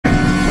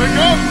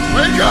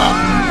Wake up!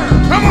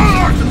 Come on,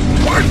 Arthur!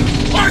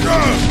 Wake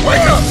up!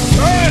 Wake up!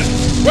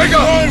 Wake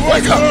up!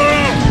 Wake up!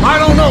 I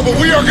don't know, but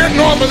we are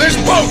getting off of this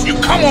boat. You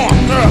come on!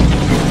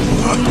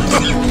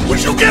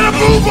 Would you get a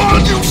move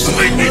on, you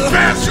sleepy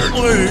bastard?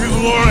 Please,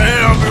 go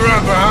ahead. I'll be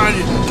right behind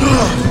you.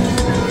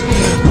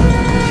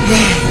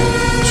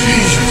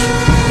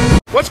 Jesus.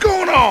 What's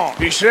going on?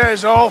 He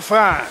says all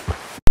fine.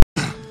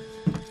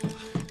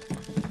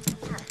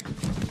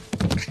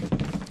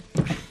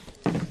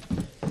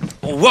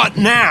 What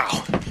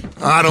now?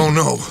 I don't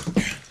know.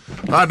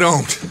 I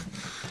don't.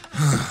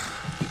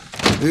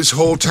 This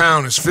whole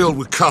town is filled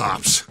with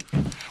cops.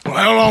 Well,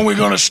 how long we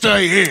gonna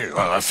stay here?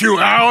 A few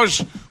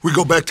hours? We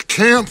go back to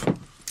camp,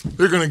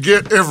 they're gonna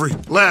get every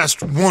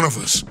last one of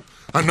us.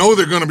 I know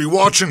they're gonna be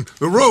watching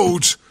the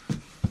roads.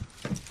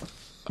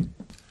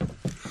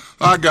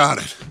 I got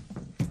it.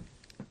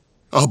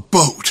 A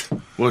boat.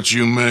 What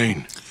you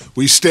mean?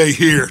 We stay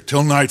here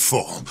till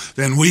nightfall.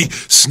 Then we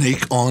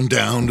sneak on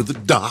down to the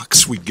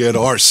docks. We get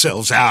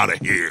ourselves out of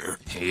here.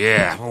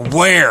 Yeah,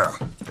 where?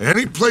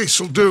 Any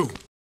place'll do.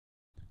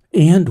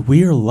 And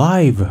we're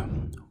live.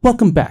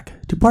 Welcome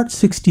back to part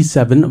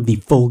 67 of the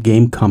full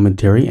game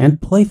commentary and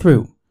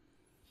playthrough.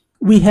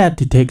 We had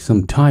to take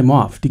some time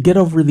off to get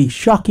over the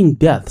shocking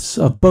deaths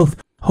of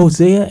both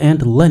Hosea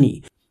and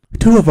Lenny,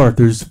 two of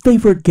Arthur's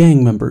favorite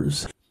gang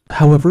members.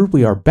 However,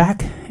 we are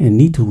back and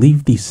need to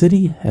leave the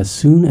city as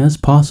soon as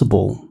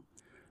possible.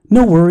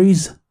 No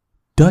worries,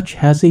 Dutch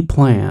has a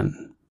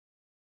plan.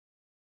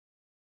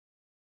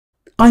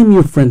 I'm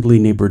your friendly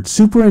neighbor,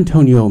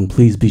 Superantonio, and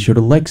please be sure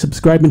to like,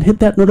 subscribe, and hit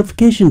that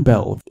notification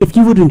bell if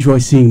you would enjoy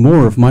seeing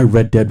more of my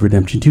Red Dead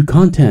Redemption 2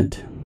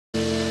 content.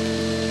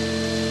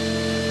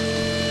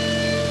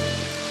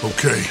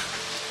 Okay,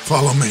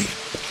 follow me,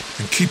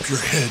 and keep your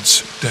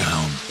heads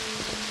down.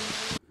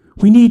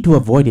 We need to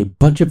avoid a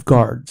bunch of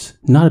guards.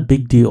 Not a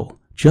big deal.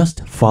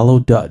 Just follow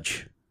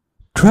Dutch.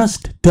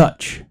 Trust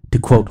Dutch. To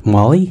quote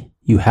Molly,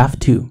 you have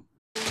to.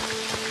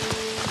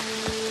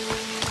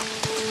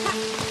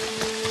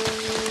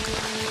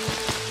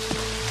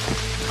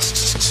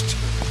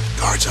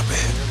 Guards up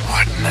ahead.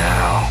 What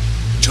now?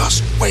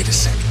 Just wait a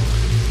second.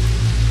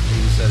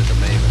 You said it to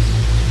Mavis.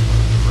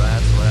 The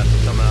rats will have to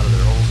come out of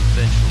their holes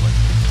eventually.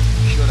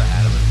 Should have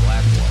had them in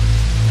Blackwater.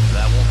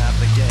 That won't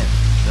happen again.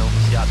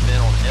 Milton's got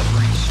men on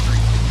every street.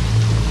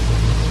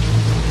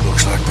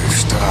 Looks like they've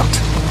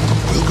stopped.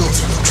 We'll go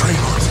through the train,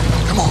 Arthur.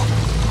 Come on,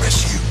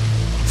 rest you.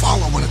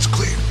 Follow when it's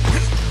clear.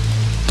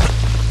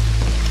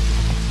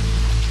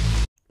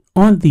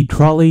 On the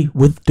trolley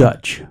with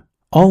Dutch.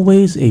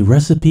 Always a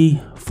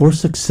recipe for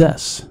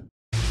success.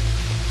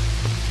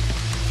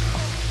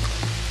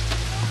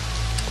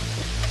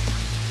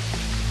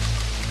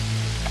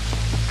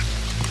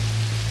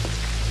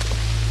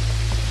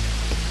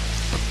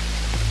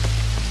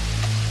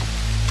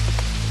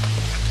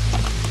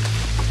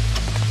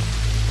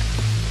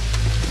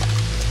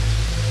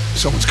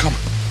 Someone's coming.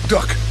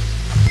 Duck.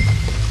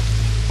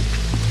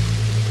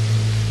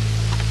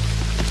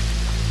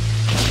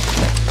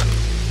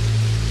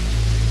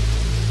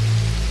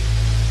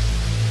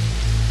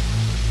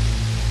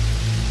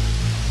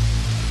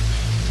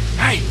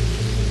 Hey!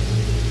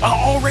 I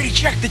already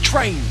checked the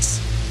trains.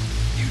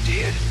 You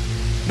did?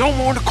 No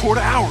more than a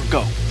quarter hour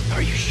ago.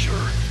 Are you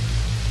sure?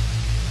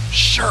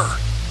 Sure.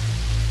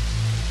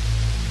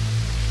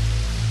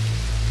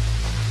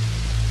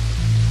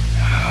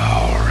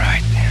 All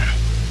right, then.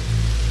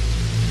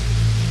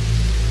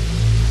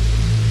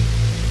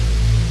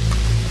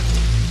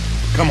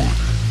 Come on.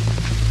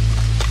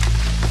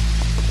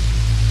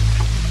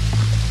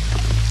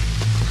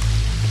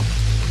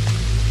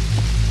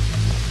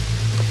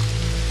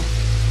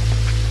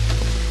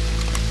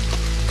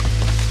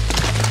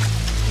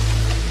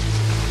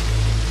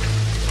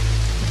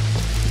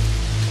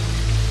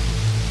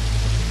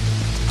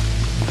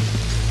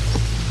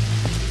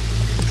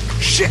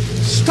 Shit!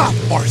 Stop,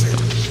 Arthur!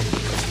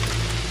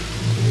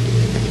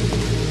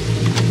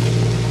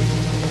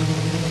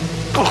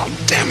 Oh,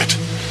 damn it!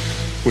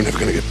 We're never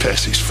gonna get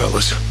past these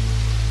fellas.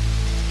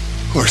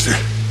 Arthur,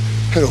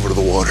 head over to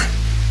the water.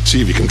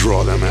 See if you can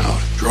draw them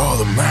out. Draw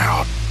them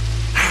out.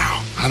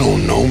 How? I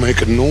don't know,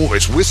 make a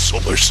noise,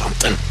 whistle or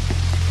something.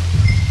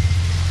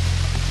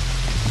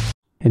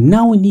 And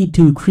now we need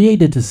to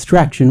create a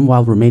distraction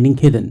while remaining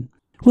hidden.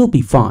 We'll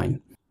be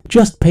fine.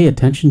 Just pay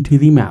attention to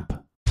the map.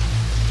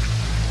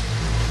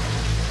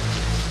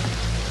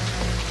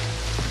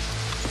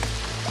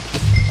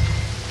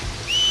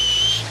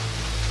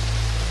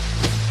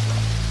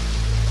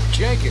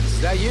 Jenkins, is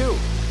that you?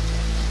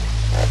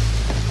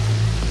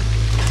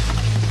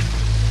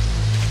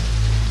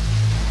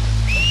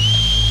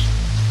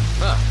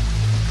 Huh.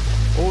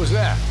 What was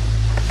that?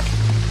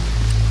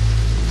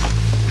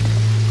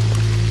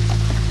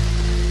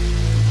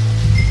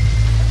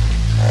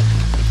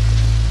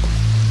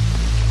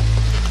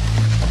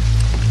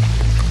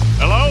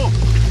 Hello?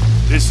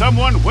 Did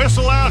someone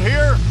whistle out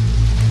here?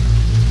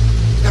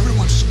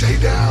 Everyone stay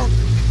down.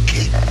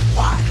 Keep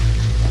quiet.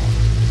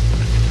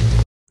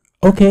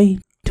 Okay,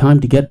 time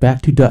to get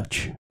back to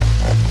Dutch.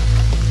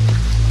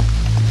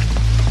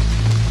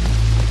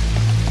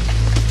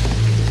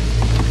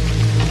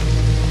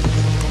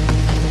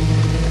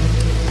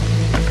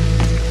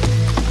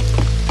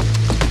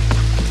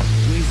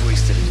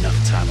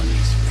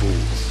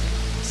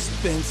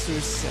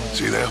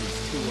 See them?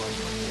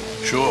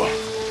 Sure.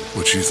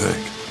 What you think?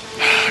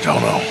 I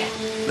don't know.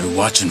 They're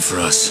watching for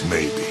us.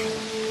 Maybe.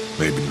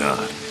 Maybe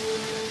not.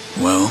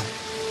 Well,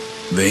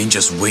 they ain't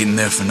just waiting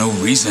there for no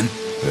reason.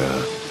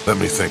 Yeah, let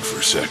me think for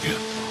a second.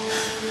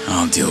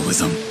 I'll deal with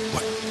them.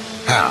 What?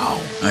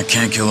 How? I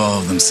can't kill all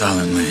of them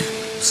silently,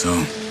 so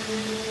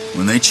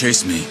when they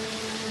chase me,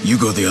 you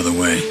go the other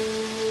way.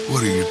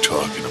 What are you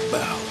talking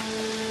about?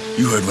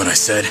 You heard what I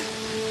said.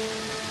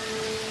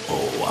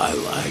 Oh, I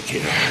like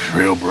it.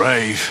 Real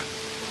brave.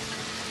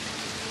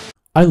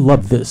 I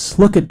love this.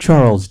 Look at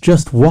Charles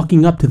just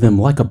walking up to them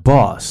like a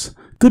boss.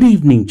 Good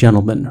evening,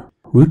 gentlemen.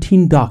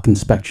 Routine dock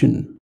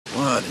inspection.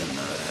 What in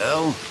the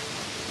hell?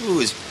 Who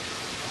is...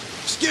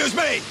 Excuse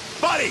me,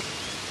 buddy!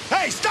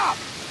 Hey, stop!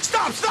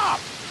 Stop, stop!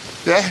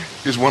 That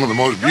is one of the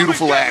most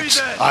beautiful Come and get me acts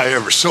then. I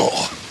ever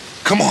saw.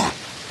 Come on.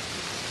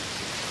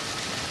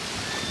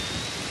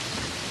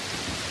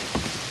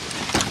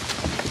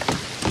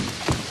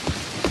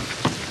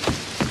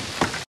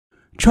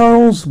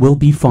 Charles will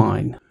be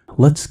fine.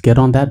 Let's get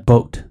on that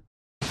boat.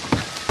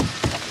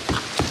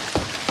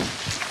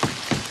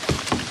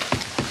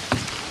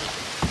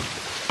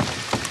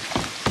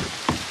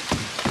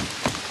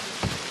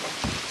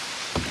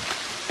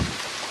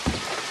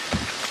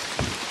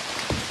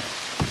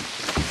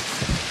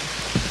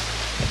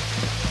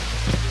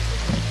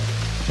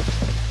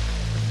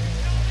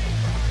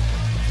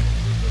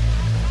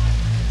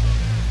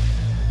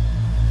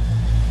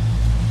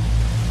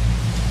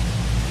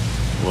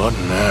 What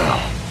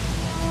now?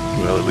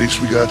 Well, at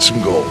least we got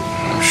some gold.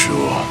 I'm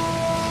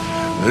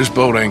sure. This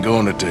boat ain't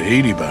going to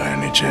Tahiti by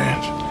any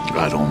chance.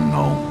 I don't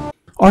know.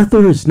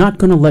 Arthur is not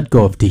going to let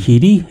go of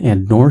Tahiti,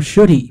 and nor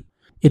should he.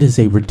 It is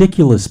a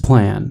ridiculous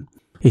plan.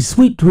 A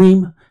sweet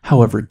dream,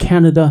 however,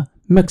 Canada,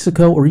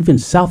 Mexico, or even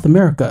South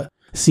America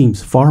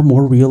seems far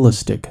more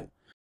realistic.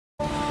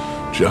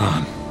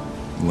 John,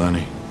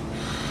 Lenny.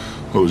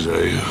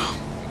 Jose,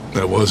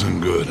 that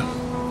wasn't good.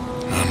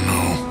 I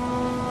know.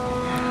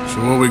 So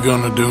what we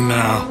gonna do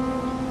now?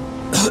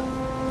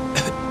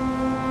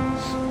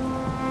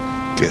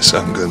 Guess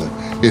I'm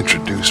gonna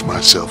introduce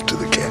myself to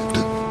the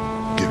captain.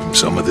 Give him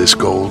some of this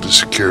gold to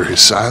secure his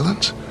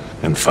silence,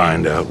 and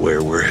find out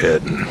where we're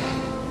heading.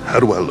 How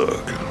do I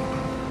look?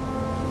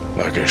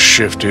 Like a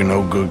shifty,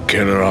 no-good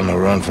killer on the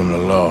run from the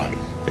law.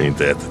 Ain't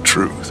that the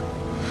truth?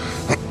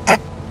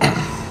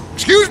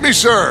 Excuse me,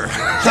 sir.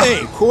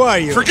 Hey, who are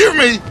you? Forgive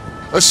me.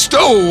 A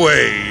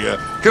stowaway.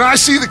 Can I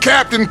see the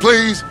captain,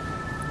 please?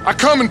 I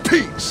come in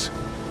peace.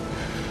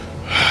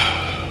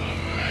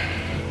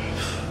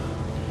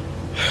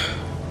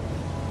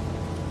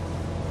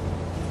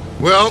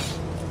 Well,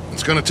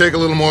 it's gonna take a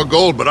little more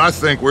gold, but I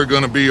think we're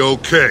gonna be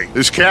okay.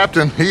 This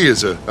captain, he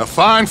is a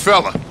fine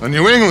fella, a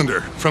New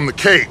Englander from the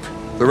Cape.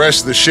 The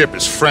rest of the ship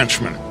is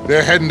Frenchmen.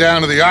 They're heading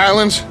down to the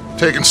islands,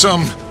 taking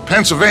some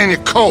Pennsylvania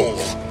coal.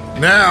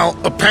 Now,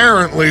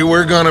 apparently,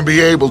 we're gonna be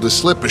able to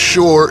slip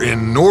ashore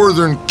in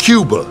northern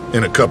Cuba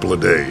in a couple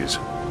of days.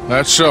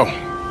 That's so.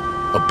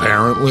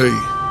 Apparently.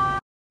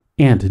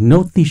 And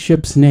note the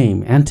ship's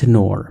name,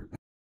 Antenor.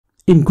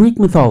 In Greek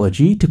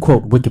mythology, to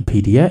quote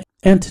Wikipedia,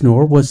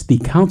 Antenor was the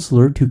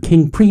counselor to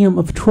King Priam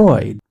of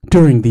Troy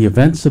during the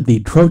events of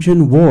the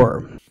Trojan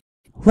War.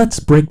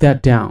 Let's break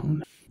that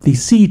down. The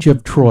siege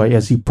of Troy,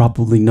 as you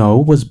probably know,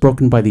 was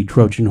broken by the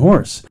Trojan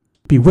horse.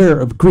 Beware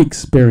of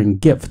Greeks bearing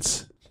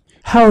gifts.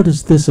 How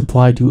does this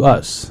apply to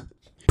us?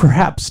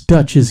 Perhaps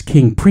Dutch is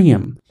King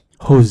Priam,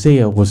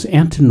 Hosea was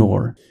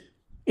Antenor,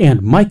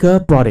 and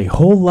Micah brought a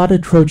whole lot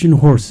of Trojan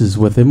horses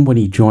with him when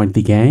he joined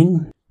the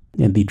gang,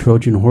 and the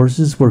Trojan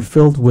horses were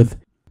filled with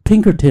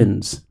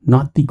Pinkertons,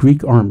 not the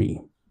Greek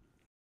army.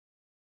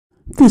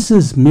 This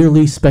is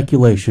merely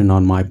speculation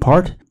on my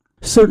part,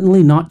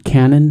 certainly not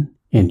canon,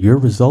 and your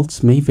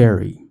results may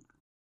vary.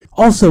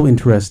 Also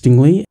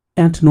interestingly,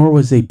 Antenor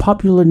was a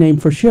popular name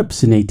for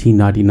ships in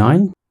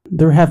 1899.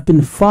 There have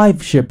been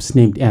 5 ships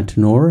named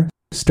Antenor,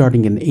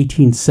 starting in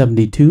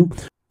 1872,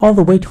 all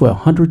the way to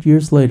 100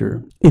 years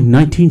later, in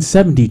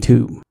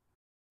 1972.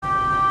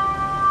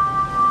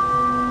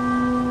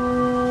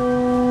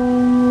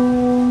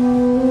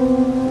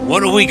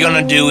 What are we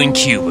gonna do in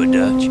Cuba,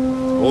 Dutch?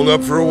 Hold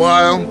up for a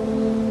while,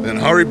 then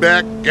hurry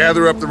back,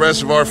 gather up the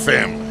rest of our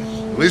families.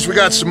 At least we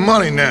got some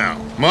money now.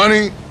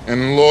 Money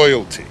and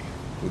loyalty.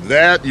 With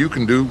that, you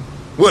can do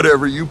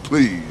whatever you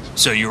please.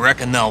 So you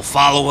reckon they'll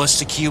follow us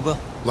to Cuba?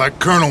 Like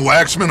Colonel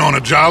Waxman on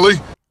a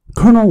jolly?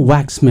 Colonel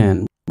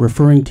Waxman,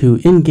 referring to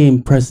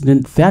in-game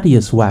President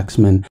Thaddeus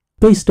Waxman,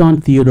 based on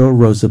Theodore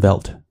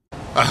Roosevelt.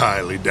 I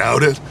highly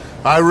doubt it.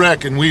 I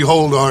reckon we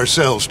hold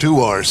ourselves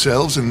to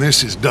ourselves and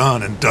this is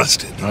done and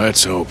dusted.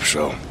 Let's hope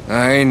so.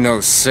 I ain't no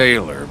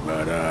sailor,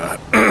 but,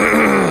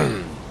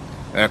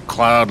 that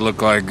cloud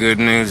look like good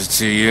news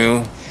to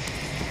you?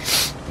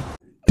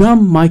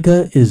 Dumb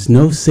Micah is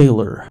no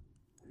sailor.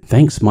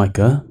 Thanks,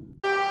 Micah.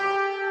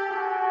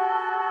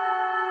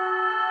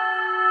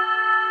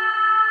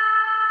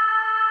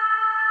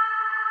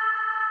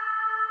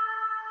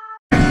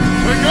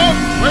 Wake up!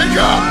 Wake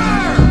up!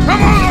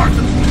 Come on,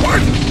 Arthur!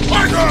 Arthur!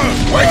 Wake up!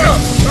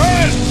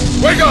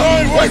 Wake up! Wake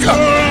up! Wake up!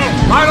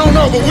 I don't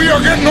know, but we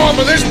are getting off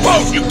of this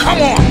boat! You come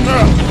on!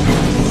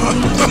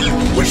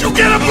 Would you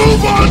get a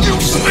move on, you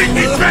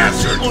sleepy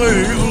bastard?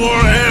 Please, you go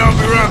on ahead, I'll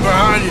be right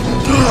behind you.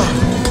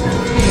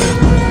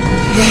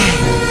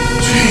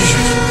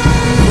 Jesus.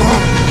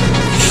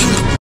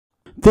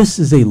 This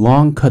is a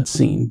long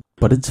cutscene,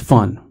 but it's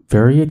fun,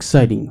 very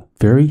exciting,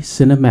 very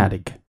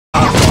cinematic.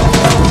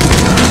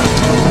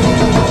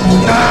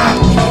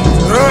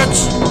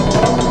 Dutch!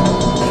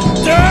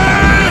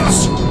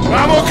 Dutch!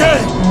 I'm okay.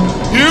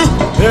 You?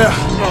 Yeah.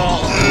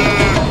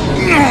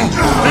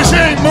 This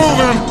ain't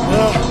moving.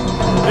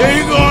 Yeah,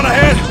 you go on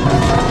ahead.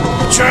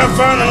 Try and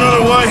find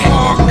another way.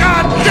 Oh,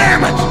 God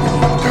damn it!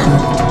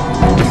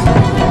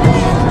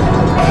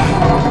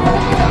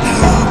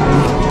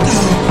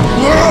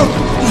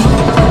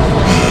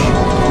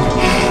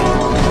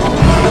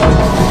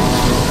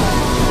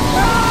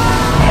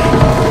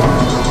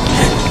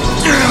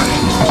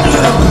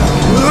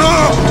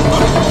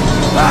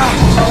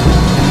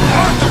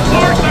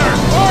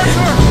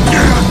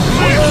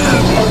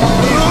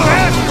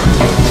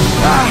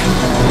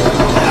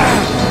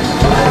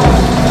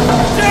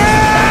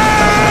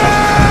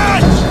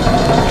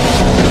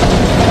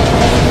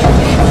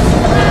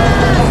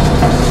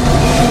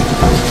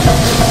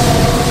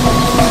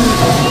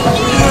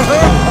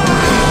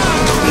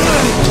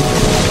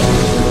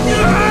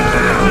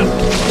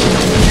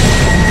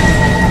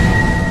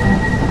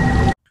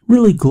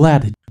 Really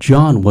glad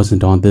John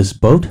wasn't on this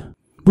boat.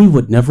 We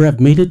would never have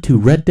made it to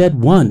Red Dead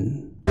 1.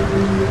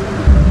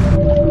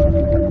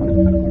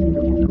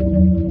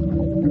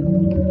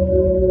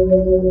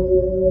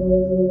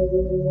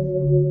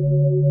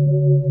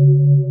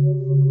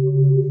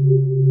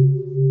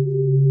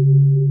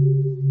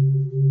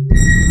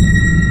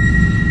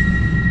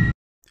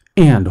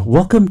 And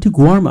welcome to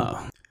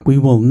Guarma. We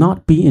will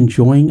not be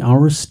enjoying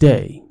our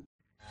stay.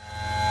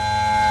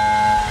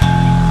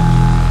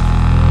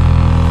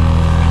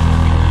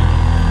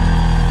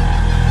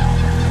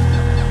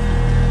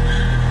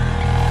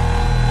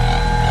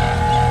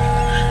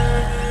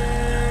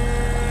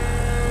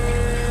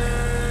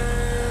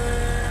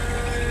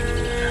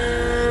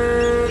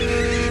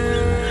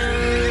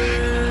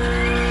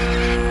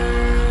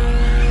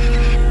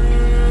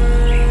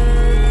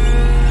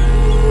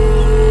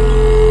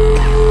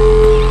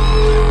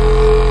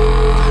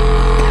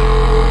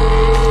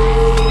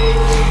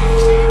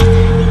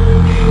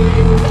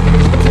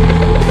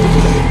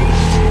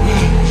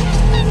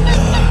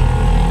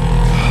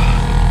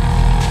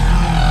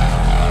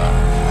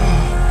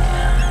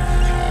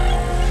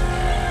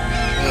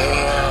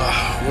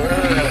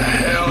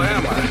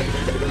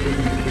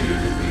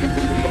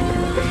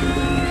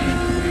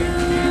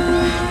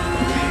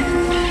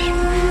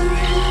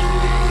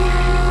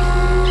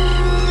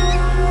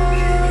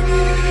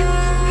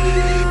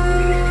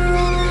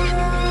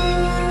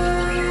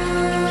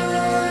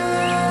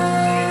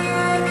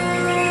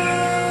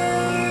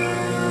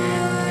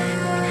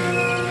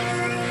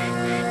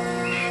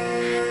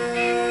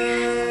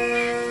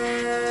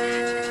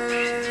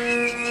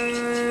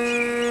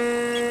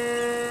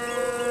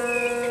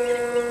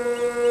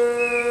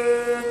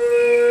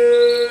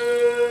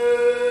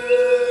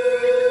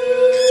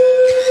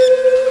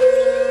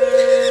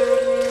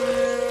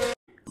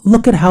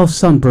 Look at how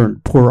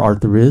sunburnt poor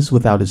Arthur is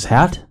without his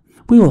hat.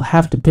 We will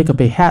have to pick up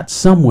a hat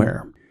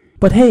somewhere.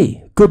 But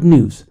hey, good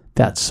news.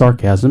 That's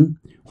sarcasm.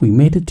 We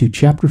made it to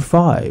Chapter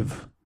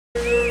 5.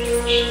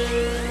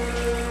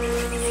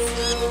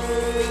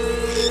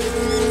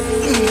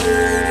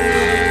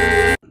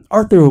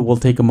 Arthur will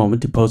take a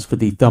moment to pose for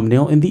the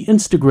thumbnail in the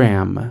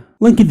Instagram.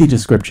 Link in the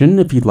description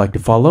if you'd like to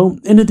follow,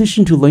 in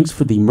addition to links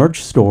for the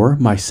merch store,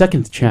 my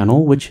second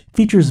channel, which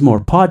features more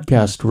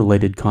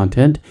podcast-related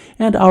content,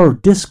 and our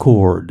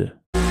Discord.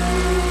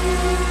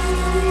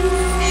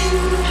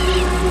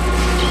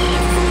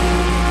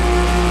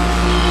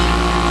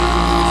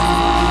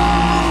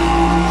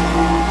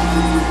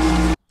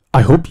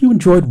 I hope you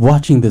enjoyed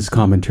watching this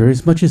commentary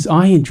as much as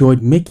I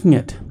enjoyed making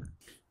it.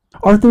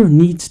 Arthur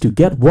needs to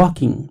get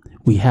walking.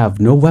 We have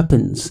no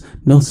weapons,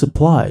 no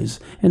supplies,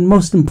 and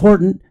most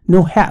important,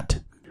 no hat.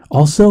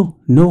 Also,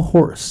 no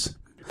horse.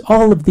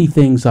 All of the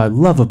things I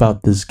love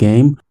about this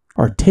game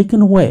are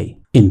taken away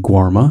in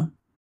Guarma.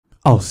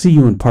 I'll see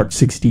you in part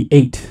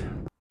 68.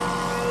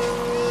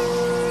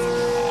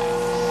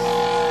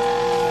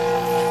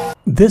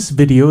 This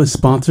video is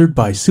sponsored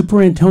by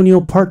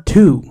Superantonio Part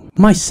 2,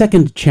 my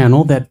second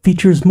channel that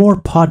features more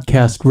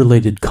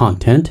podcast-related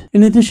content,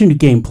 in addition to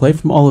gameplay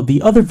from all of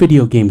the other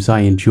video games I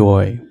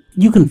enjoy.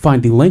 You can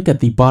find the link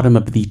at the bottom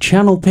of the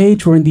channel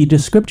page or in the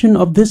description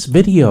of this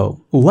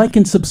video. Like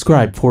and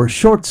subscribe for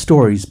short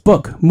stories,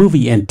 book,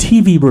 movie, and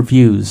TV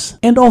reviews,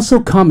 and also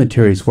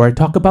commentaries where I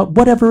talk about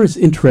whatever is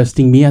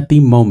interesting me at the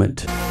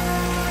moment.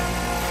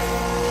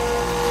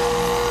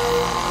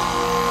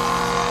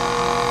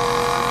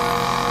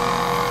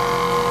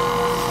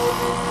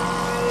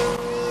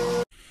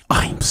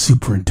 I'm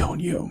Super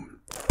Antonio.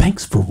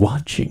 Thanks for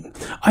watching.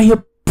 I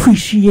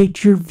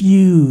appreciate your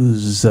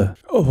views.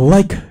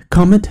 Like,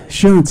 comment,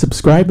 share, and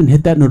subscribe, and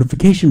hit that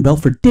notification bell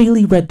for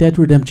daily Red Dead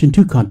Redemption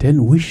 2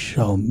 content. We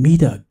shall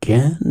meet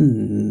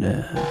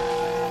again.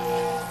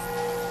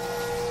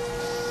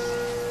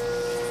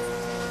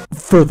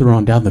 Further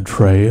on down the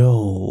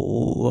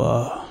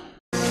trail.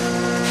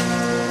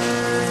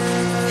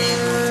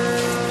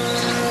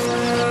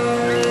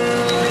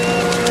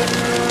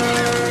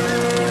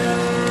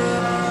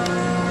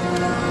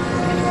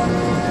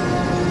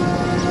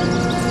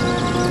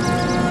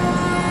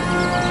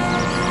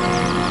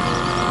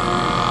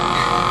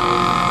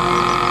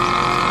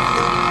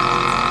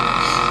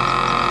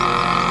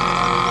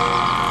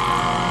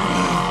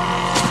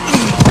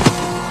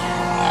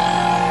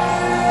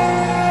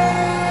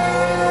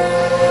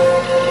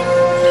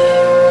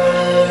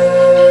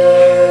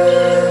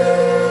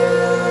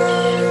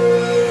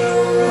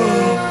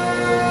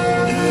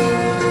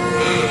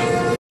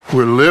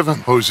 We're living,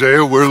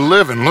 Hosea, we're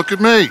living. Look at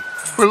me.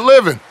 We're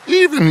living.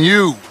 Even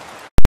you.